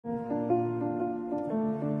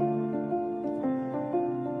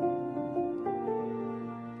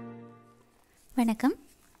வணக்கம்.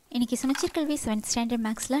 இன்னைக்கு சமச்சீர் கல்வி 7th ஸ்டாண்டர்ட்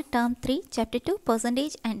மேக்ஸ்ல term 3 chapter 2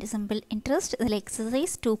 percentage and simple interest இதில்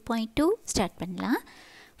எக்ஸசைஸ் 2.2 ஸ்டார்ட் பண்ணலாம்.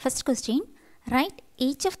 First question, right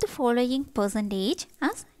each of the following percentage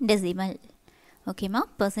as decimal. ஓகேமா,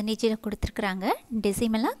 பர்சன்டேஜில் கொடுத்துருக்குறாங்க,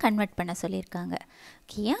 டெசிமலாக கன்வெர்ட் பண்ண சொல்லியிருக்காங்க.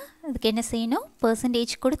 ஓகேயா, அதுக்கு என்ன செய்யணும்?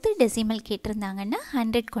 பர்சன்டேஜ் கொடுத்து டெசிமல் கேட்டிருந்தாங்கன்னா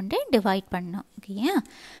 100 கொண்டு டிவைட் பண்ணணும். ஓகேயா,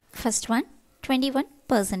 ஃபர்ஸ்ட் ஒன்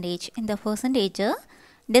 21%. இந்த பர்சன்டேஜை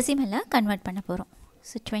டெசிமலாக கன்வெர்ட் பண்ண போகிறோம்.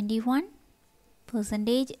 So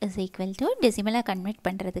 21% is equal to டெசிமலாக convert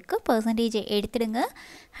பண்ணுறதுக்கு பர்சன்டேஜை எடுத்துடுங்க,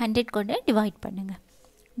 100 கொண்டு டிவைட் பண்ணுங்கள்.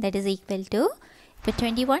 தட் இஸ் ஈக்குவல் டு, இப்போ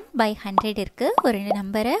 21/100 இருக்குது. ஒரு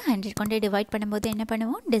நம்பரை 100 கொண்டு டிவைட் பண்ணும்போது என்ன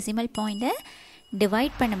பண்ணுவோம்? டெசிமல் பாயிண்ட்டை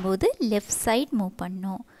டிவைட் பண்ணும்போது லெஃப்ட் சைட் மூவ்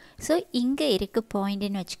பண்ணணும். ஸோ இங்கே இருக்குது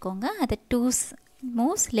பாயிண்ட்டுன்னு வச்சுக்கோங்க, அதை 2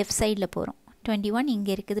 மூவ்ஸ் லெஃப்ட் சைடில் போகிறோம். 21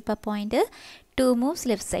 இங்கே இருக்குது இப்போ point, 2 moves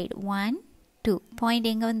left side, 1 2 point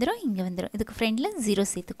எங்கே வந்துடும்? இங்கே வந்துடும். இதுக்கு ஃப்ரெண்டில் 0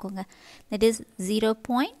 சேர்த்துக்கோங்க. That is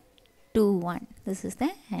 0.21. This is the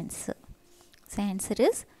answer. So answer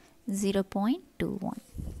is 0.21.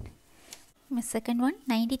 Second one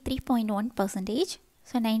 93.1%.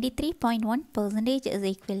 So 93.1% is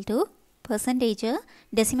equal to பர்சன்டேஜை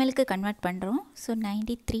டெசிமலுக்கு convert பண்ணுறோம். ஸோ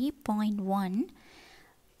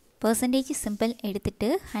 93.1% சிம்பிள் எடுத்துகிட்டு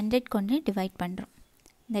 100 கொண்டு டிவைட் பண்ணுறோம்.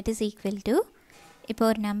 தட் இஸ் ஈக்குவல் டு, இப்போ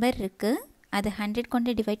ஒரு நம்பர் இருக்குது, அது 100 கொண்டு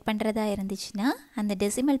டிவைட் பண்ணுறதா இருந்துச்சுன்னா அந்த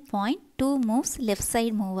decimal point 2 moves left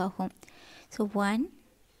side move ஆகும். ஸோ 1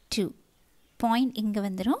 2 பாயிண்ட் இங்கே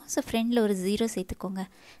வந்துடும். ஸோ ஃப்ரெண்டில் ஒரு 0 சேர்த்துக்கோங்க.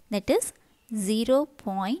 That is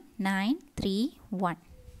 0.931.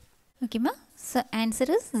 ஓகேம்மா, so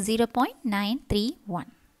answer is 0.931.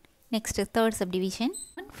 Next third subdivision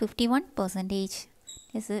 51%.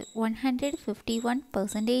 Is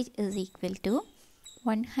 151% is equal to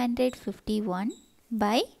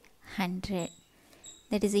 151/100.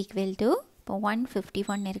 that is equal to, இப்போ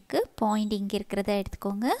 151 இருக்குது, பாயிண்ட் இங்கே இருக்கிறத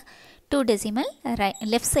எடுத்துக்கோங்க, 2 டெசிமல்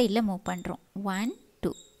லெஃப்ட் சைடில் மூவ் பண்ணுறோம். 1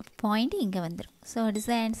 2 பாயிண்ட் இங்கே வந்துடும். So what is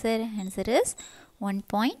the answer? Answer is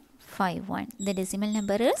 1.51. the decimal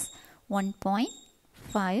number is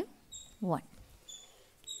 1.51.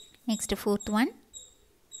 next fourth one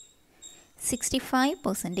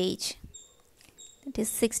 65%. that is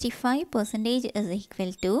 65% is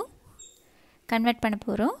equal to, convert பண்ண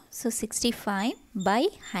போகிறோம். So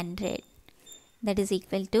 65/100. That is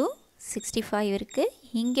equal to 65 இருக்குது,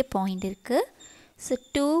 இங்கே பாயிண்ட் இருக்குது. ஸோ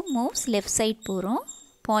 2 மூவ்ஸ் லெஃப்ட் சைட் போகிறோம்,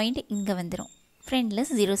 point இங்கே வந்துடும், ஃப்ரெண்டில்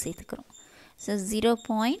 0 சேர்த்துக்கிறோம். So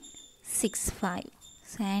 0.65.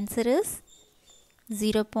 So answer is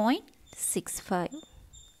 0.65.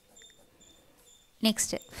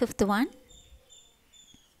 Next fifth one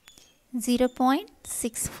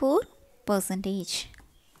 0.64%.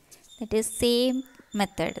 that is same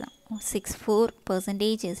method தான். 64%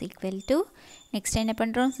 is equal to, next என்ன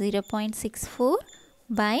பண்ணுறோம்? 0.64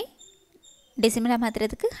 by டெசிமலாக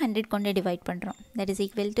மாற்றுறதுக்கு 100 கொண்டு டிவைட் பண்ணுறோம். that is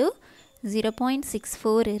equal to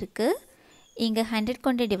 0.64 இருக்குது, இங்கே 100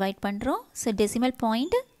 கொண்டு டிவைட் பண்ணுறோம். ஸோ டெசிமல்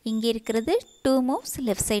பாயிண்ட் இங்கே இருக்கிறது 2 மூவ்ஸ்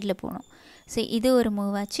லெஃப்ட் சைடில் போகணும். ஸோ இது ஒரு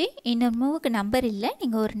மூவ் ஆச்சு. இன்னொரு மூவுக்கு நம்பர் இல்லை,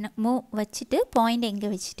 நீங்கள் ஒரு மூவ் வச்சுட்டு பாயிண்ட் எங்கே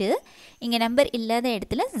வச்சுட்டு இங்கே நம்பர் இல்லாத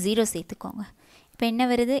இடத்துல 0 சேர்த்துக்கோங்க. இப்போ என்ன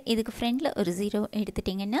வருது? இதுக்கு ஃப்ரெண்டில் ஒரு 0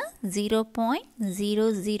 எடுத்துட்டிங்கன்னா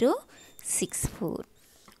 0.0064.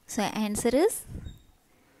 So answer is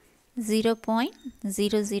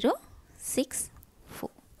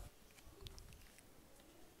 0.0064.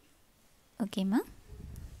 ஓகேம்மா.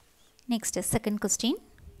 Next second question.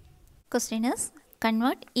 Question is,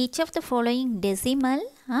 convert each of the following decimal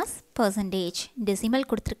as percentage. Decimal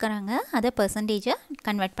கொடுத்துருக்குறாங்க, அதை பர்சன்டேஜை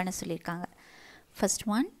கன்வெர்ட் பண்ண சொல்லியிருக்காங்க. First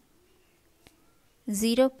one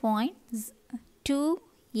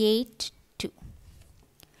 0.282.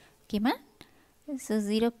 ஓகேம்மா, so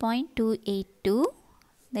 0.282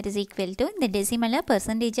 that is equal to, இந்த டெசிமலை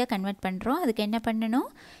பர்சன்டேஜாக கன்வெர்ட் பண்ணுறோம். அதுக்கு என்ன பண்ணணும்?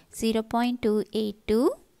 0.282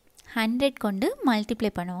 100 கொண்டு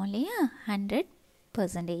மல்டிப்ளை பண்ணுவோம் இல்லையா,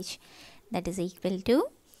 100%. that is equal to,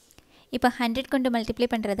 இப்போ 100 கொண்டு மல்டிப்ளை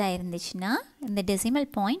பண்ணுறதா இருந்துச்சுன்னா இந்த டெசிமல்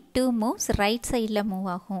பாயிண்ட் 2 மூவ்ஸ் ரைட் சைடில் மூவ்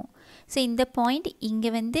ஆகும். ஸோ இந்த பாயிண்ட் இங்கே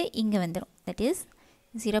வந்து இங்கே வந்துடும். தட் இஸ்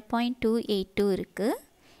 0.282 இருக்குது,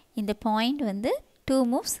 இந்த பாயிண்ட் வந்து 2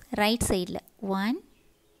 மூவ்ஸ் ரைட் சைடில் 1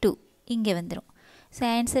 2 இங்கே வந்துடும். ஸோ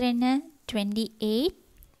ஆன்சர் என்ன?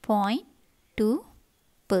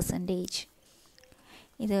 28.2%.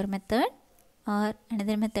 இது ஒரு method. R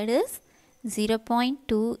another method is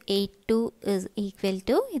 0.282 is equal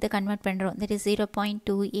to, இதை கன்வெர்ட் பண்ணுறோம். that is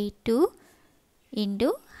 0.282 into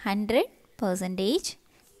 100%.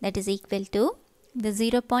 that is equal to, இந்த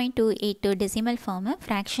 0.282 டெசிமல் ஃபார்மை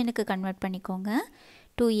ஃப்ராக்ஷனுக்கு கன்வெர்ட் பண்ணிக்கோங்க.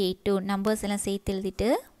 282 நம்பர்ஸ் எல்லாம் சேர்த்து எழுதிட்டு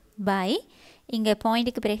பை இங்கே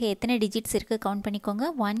பாயிண்ட்டுக்கு பிறகு எத்தனை டிஜிட்ஸ் இருக்குது கவுண்ட் பண்ணிக்கோங்க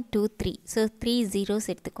 1 2 3 ஸோ 3 zeros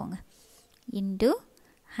எடுத்துக்கோங்க into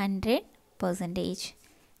 100%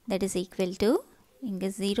 that is equal to இங்கே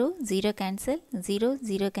 0 0 cancel 0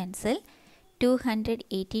 0 cancel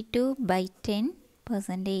 282 by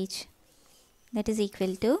 10% that is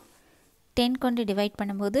equal to 10 கொண்டு டிவைட்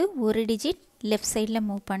பண்ணும்போது ஒரு டிஜிட் லெஃப்ட் சைடில்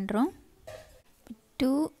மூவ் பண்ணுறோம்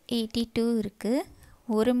 282 இருக்குது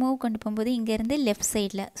ஒரு மூவ் கொண்டு போகும்போது இங்கேருந்து லெஃப்ட்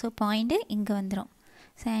சைடில் ஸோ பாயிண்ட்டு இங்கே வந்துடும்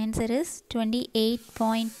so answer is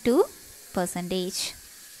 28.2%.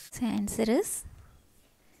 So answer is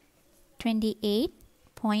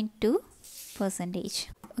 28.2%.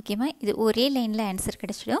 ஓகேம்மா இது ஒரே லைனில் ஆன்சர்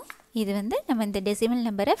கிடச்சிடும் இது வந்து நம்ம இந்த டெசிமல்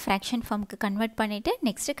நம்பரை ஃப்ராக்ஷன் ஃபார்முக்கு கன்வெர்ட் பண்ணிவிட்டு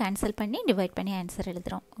நெக்ஸ்ட்டு கேன்சல் பண்ணி டிவைட் பண்ணி ஆன்சர்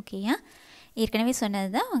எழுதுகிறோம் ஓகேயா ஏற்கனவே சொன்னது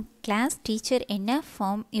தான் கிளாஸ் டீச்சர் என்ன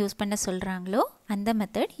ஃபார்ம் யூஸ் பண்ண சொல்கிறாங்களோ அந்த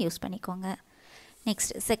மெத்தட் யூஸ் பண்ணிக்கோங்க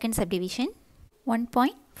next second subdivision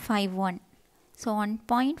 1.51 so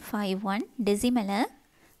 1.51 டெசிமலை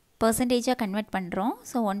பர்சன்டேஜாக convert பண்ணுறோம்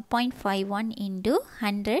so 1.51 into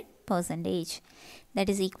 100%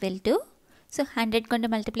 that is equal to so 100 கொண்டு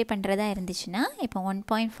மல்டிப்ளை பண்ணுறதா இருந்துச்சுன்னா இப்போ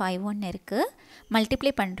 1.51 இருக்குது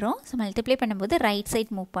மல்டிப்ளை பண்ணுறோம் ஸோ மல்டிப்ளை பண்ணும்போது ரைட்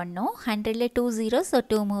சைட் மூவ் பண்ணோம் 100ல் 2 zeros ஸோ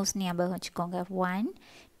 2 moves ஞாபகம் வச்சுக்கோங்க 1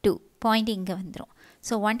 2 பாயிண்ட் இங்கே வந்துடும்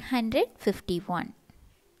so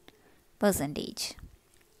 151%.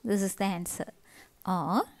 This is the answer.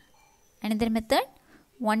 Or another method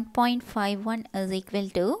 1.51 is equal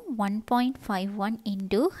to 1.51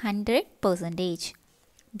 into 100%.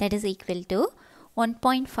 That is equal to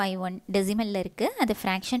 1.51 டெசிமலில் இருக்குது அது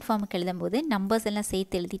ஃப்ராக்ஷன் ஃபார்முக்கு எழுதும்போது நம்பர்ஸ் எல்லாம்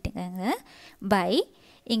சேர்த்து எழுதிட்டுங்க பை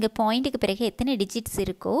இங்கே பாயிண்ட்டுக்கு பிறகு எத்தனை டிஜிட்ஸ்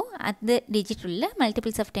இருக்கோ அந்த டிஜிட் உள்ள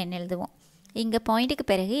மல்டிபிள்ஸ் ஆஃப் 10 எழுதுவோம் இங்கே பாயிண்ட்டுக்கு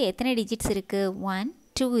பிறகு எத்தனை டிஜிட்ஸ் இருக்குது 1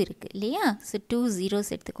 2 இருக்குது இல்லையா ஸோ 2 zeros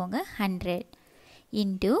எடுத்துக்கோங்க 100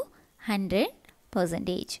 into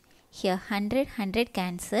 100%. Here 100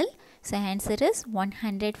 cancel so answer is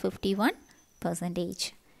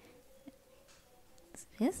 151%.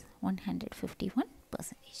 Yes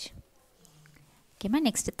 151%. Okay ma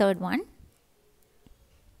next third one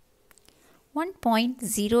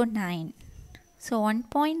 1.09 so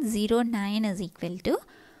 1.09 is equal to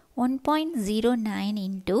 1.09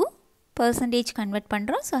 into percentage convert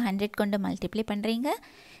பண்ணுறோம் ஸோ 100 கொண்டு மல்டிப்ளை பண்ணுறீங்க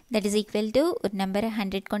that is equal to ஒரு நம்பரை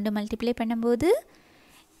 100 கொண்டு மல்டிப்ளை பண்ணும்போது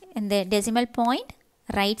இந்த decimal point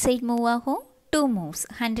right side move ஆகும் 2 moves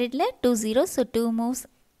 100ல் 2 zeros so 2 moves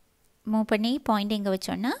move பண்ணி பாயிண்ட் எங்கே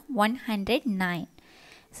வச்சோன்னா 109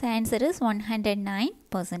 so answer is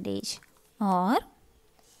 109% or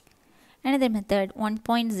another method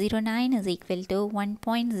 1.09 is equal to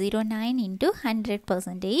 1.09 into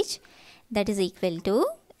 100% that is equal to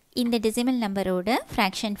இந்த டெசிமல் நம்பரோட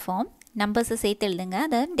ஃப்ராக்ஷன் ஃபார்ம் நம்பர்ஸை சேர்த்து எழுதுங்க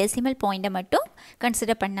அதை டெசிமல் பாயிண்ட்டை மட்டும்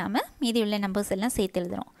கன்சிடர் பண்ணாமல் மீதி உள்ள நம்பர்ஸ் எல்லாம் சேர்த்து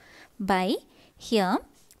எழுதுகிறோம் பை ஹியர்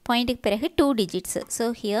பாயிண்ட்டுக்கு பிறகு 2 digits so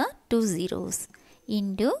here 2 zeros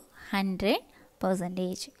into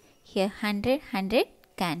 100%. Here 100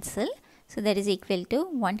 cancel so that is equal to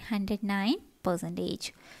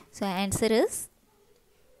 109%. So answer is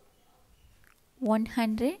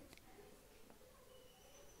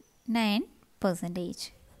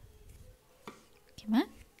 109%. Okay ma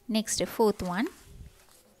next fourth one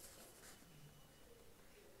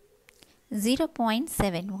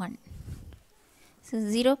 0.71 so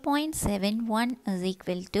 0.71 is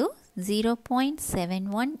equal to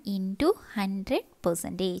 0.71 into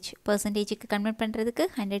 100%. பர்சன்டேஜுக்கு கன்வெர்ட் பண்ணுறதுக்கு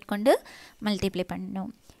 100 கொண்டு மல்டிப்ளை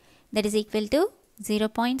பண்ணணும் that is equal to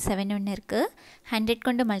 0.71 இருக்குது 100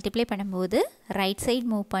 கொண்டு multiply பண்ணும்போது right side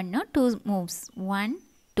move பண்ணோம் 2 moves 1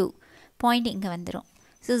 2 point இங்கே வந்துடும்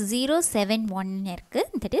ஸோ 0.71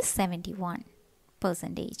 இருக்குது that is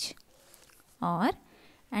 71% or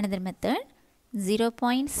another method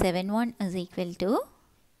 0.71 is equal to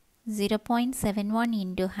 0.71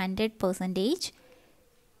 into 100%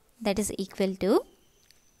 that is equal to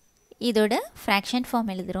இதோட fraction form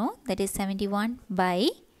எழுதுகிறோம் that is 71 by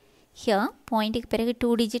here பாயிண்ட்டுக்கு பிறகு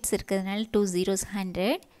 2 digits இருக்கிறதுனால 2 zeros 100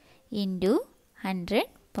 into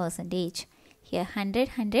 100%. Here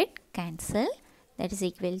 100 cancel that is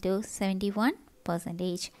equal to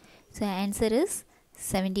 71%. So answer is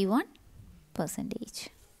 71%.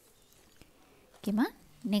 Okay ma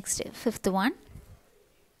next fifth one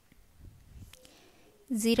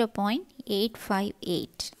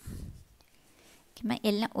 0.858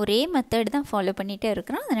 எல்லாம் ஒரே method தான் follow பண்ணிகிட்டே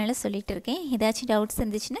இருக்கிறோம் அதனால் சொல்லிகிட்டு இருக்கேன் ஏதாச்சும் டவுட்ஸ்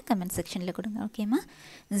இருந்துச்சுன்னா கமெண்ட் செக்ஷனில் கொடுங்க ஓகேம்மா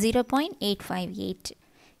 0.858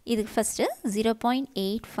 இதுக்கு ஃபஸ்ட்டு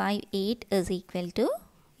 0.858 இஸ் ஈக்குவல் டு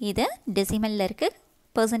இதை டெசிமலில் இருக்க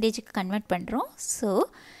பர்சன்டேஜுக்கு கன்வெர்ட் பண்ணுறோம் ஸோ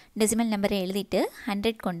டெசிமல் நம்பரை எழுதிட்டு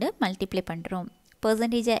 100 கொண்டு மல்டிப்ளை பண்ணுறோம்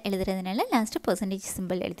percentage எழுதுறதுனால லாஸ்ட் percentage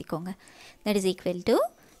symbol எழுதிக்கோங்க. that is equal to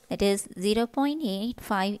that is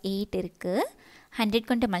 0.858 இருக்கு. 100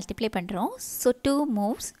 கொண்டு மல்டிப்ளை பண்ணுறோம். ஸோ 2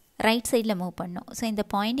 மூவ்ஸ் ரைட் சைடில் மூவ் பண்ணோம். ஸோ இந்த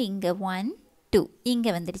பாயிண்ட் இங்கே 1 2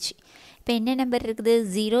 இங்கே வந்துடுச்சு. இப்போ என்ன நம்பர் இருக்குது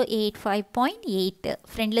 085.8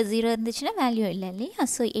 ஃப்ரெண்டில் 0 இருந்துச்சுன்னா வேல்யூ இல்லை இல்லையா.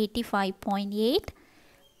 So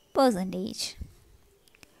 85.8%.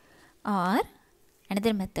 R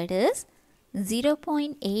another method is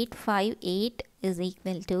 0.858 is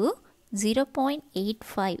equal to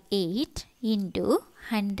 0.858 into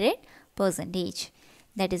 100%.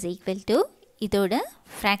 that is equal to இதோட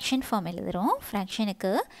ஃப்ராக்ஷன் ஃபார்ம் எழுதுகிறோம். ஃப்ராக்ஷனுக்கு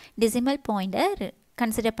டெசிமல் பாயிண்ட்டை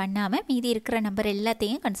கன்சிடர் பண்ணாமல் மீதி இருக்கிற நம்பர்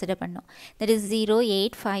எல்லாத்தையும் கன்சிடர் பண்ணோம். தட் இஸ்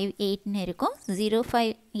 0858ன்னு இருக்கும்.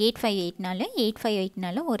 05858னாலும்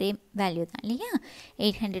 858னாலும் ஒரே வேல்யூ தான் இல்லையா.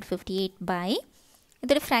 858 பை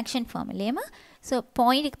இதோட ஃப்ராக்ஷன் ஃபார்ம் இல்லையாம்மா. ஸோ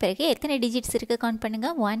பாயிண்ட்டுக்கு பிறகு எத்தனை டிஜிட்ஸ் இருக்குது கவுண்ட்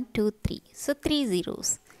பண்ணுங்கள். 1 2 3. So 3 zeros.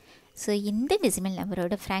 ஸோ இந்த டெசிமல்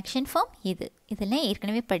நம்பரோட ஃப்ராக்ஷன் ஃபார்ம் இதெல்லாம்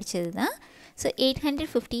ஏற்கனவே படித்தது தான். So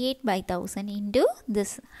 858 by 1000 into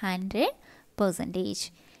this 100%.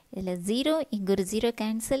 இதில் 0 இங்கே ஒரு 0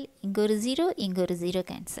 கேன்சல், இங்கே ஒரு 0, இங்கே ஒரு 0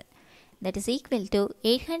 cancel. that is equal to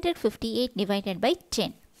 858 divided by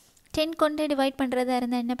 10. 10 கொண்டு டிவைட் பண்ணுறதா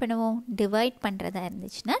இருந்தால் என்ன பண்ணுவோம். டிவைட் பண்ணுறதா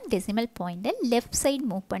இருந்துச்சுன்னா டெசிமல் பாயிண்ட்டை லெஃப்ட் சைட்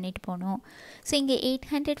மூவ் பண்ணிட்டு போகணும். ஸோ இங்கே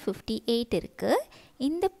 858 இருக்குது.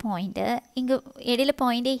 இந்த பாயிண்ட்டை இங்கே இடையில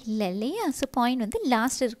பாயிண்டே இல்லை இல்லையா. ஸோ பாயிண்ட் வந்து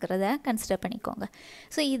லாஸ்ட் இருக்கிறத கன்சிடர் பண்ணிக்கோங்க.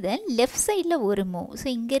 ஸோ இதை லெஃப்ட் சைடில் ஒரு மூவ். ஸோ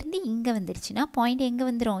இங்கேருந்து இங்கே வந்துடுச்சுன்னா பாயிண்ட் எங்கே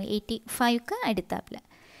வந்துடும் 85க்கு அடுத்தாப்பில்.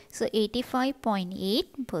 ஸோ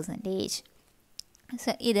 85.8%.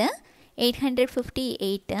 ஸோ இதை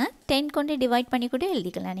 858 10 கொண்டு டிவைட் பண்ணி கூட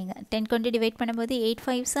எழுதிக்கலாம் நீங்கள். 10 கொண்டு டிவைட் பண்ணும்போது 8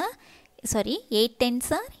 10s are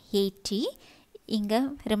 80. இங்கே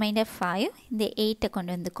ரிமைண்டர் 5. இந்த 8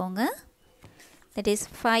 கொண்டு வந்துக்கோங்க. that is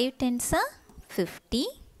 5 10s are 50.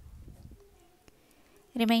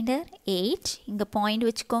 Reminder 8. இங்கே பாயிண்ட்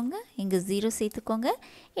வச்சுக்கோங்க, இங்கே 0 சேர்த்துக்கோங்க.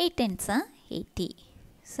 8 10s are 80.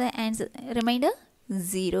 So answer reminder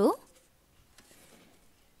 0.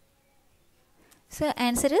 So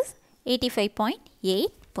answer is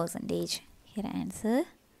 85.8%. here answer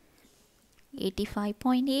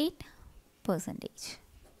 85.8%.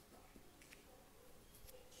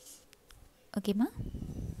 okay ma.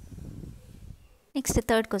 Next,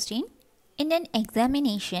 third question. In an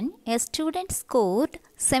examination, a student scored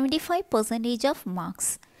 75% of marks.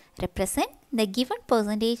 Represent the given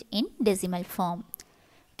percentage in decimal form.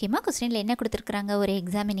 ஓகேம்மா, கொஸ்டினில் என்ன கொடுத்துருக்குறாங்க, ஒரு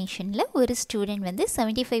எக்ஸாமினேஷனில் ஒரு student வந்து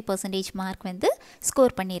 75% mark வந்து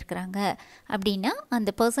score பண்ணியிருக்கிறாங்க அப்படின்னா அந்த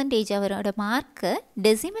பர்சன்டேஜ் அவரோட மார்க்கை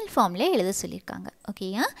டெசிமல் ஃபார்மில் எழுத சொல்லியிருக்காங்க.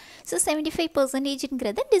 ஓகேயா. ஸோ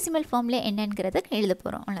 75%ங்கிறத டெசிமல் ஃபார்மில் என்னங்கிறத எழுத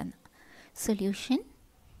போகிறோம். அவ்வளோதான் சொல்யூஷன்.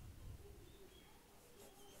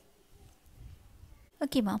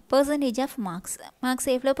 ஓகேம்மா, பர்சன்டேஜ் ஆஃப் மார்க்ஸ்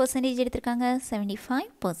எவ்வளோ பர்சன்டேஜ் எடுத்திருக்காங்க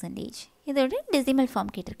 75%. இதோட டெசிமல் ஃபார்ம்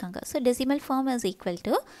கேட்டிருக்காங்க. So decimal form is equal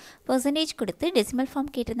to percentage கொடுத்து டெசிமல் ஃபார்ம்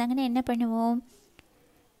கேட்டிருந்தாங்கன்னா என்ன பண்ணுவோம்,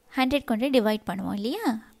 100 கொண்டு டிவைட் பண்ணுவோம் இல்லையா.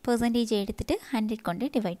 பர்சன்டேஜ் எடுத்துகிட்டு 100 கொண்டு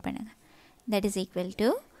டிவைட் பண்ணுங்கள். தட் இஸ் ஈக்குவல் டு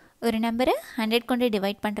ஒரு நம்பரை 100 கொண்டு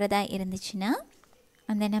டிவைட் பண்ணுறதா இருந்துச்சுன்னா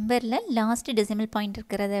அந்த நம்பரில் லாஸ்ட் டெசிமல் பாயிண்ட்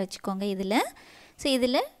இருக்கிறத வச்சுக்கோங்க இதில். ஸோ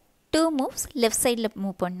இதில் 2 மூவ்ஸ் லெஃப்ட் சைடில்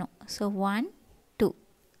மூவ் பண்ணணும். ஸோ 1 2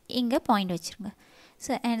 இங்கே பாயிண்ட் வச்சுருங்க.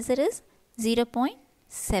 So answer is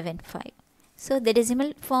 0.75. So the decimal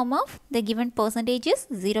form of the given percentage is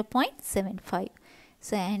 0.75.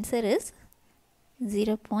 So answer is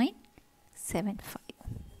 0.75.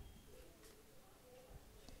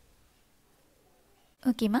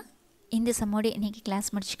 ஓகேம்மா, இந்த சம்மோடு இன்றைக்கி கிளாஸ்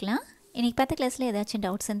முடிச்சுக்கலாம். இன்றைக்கி பார்த்த கிளாஸில் ஏதாச்சும்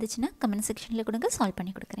டவுட்ஸ் இருந்துச்சுன்னா கமெண்ட் செக்ஷனில் கொடுங்க, சால்வ்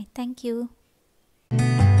பண்ணி கொடுக்குறேன். தேங்க்யூ.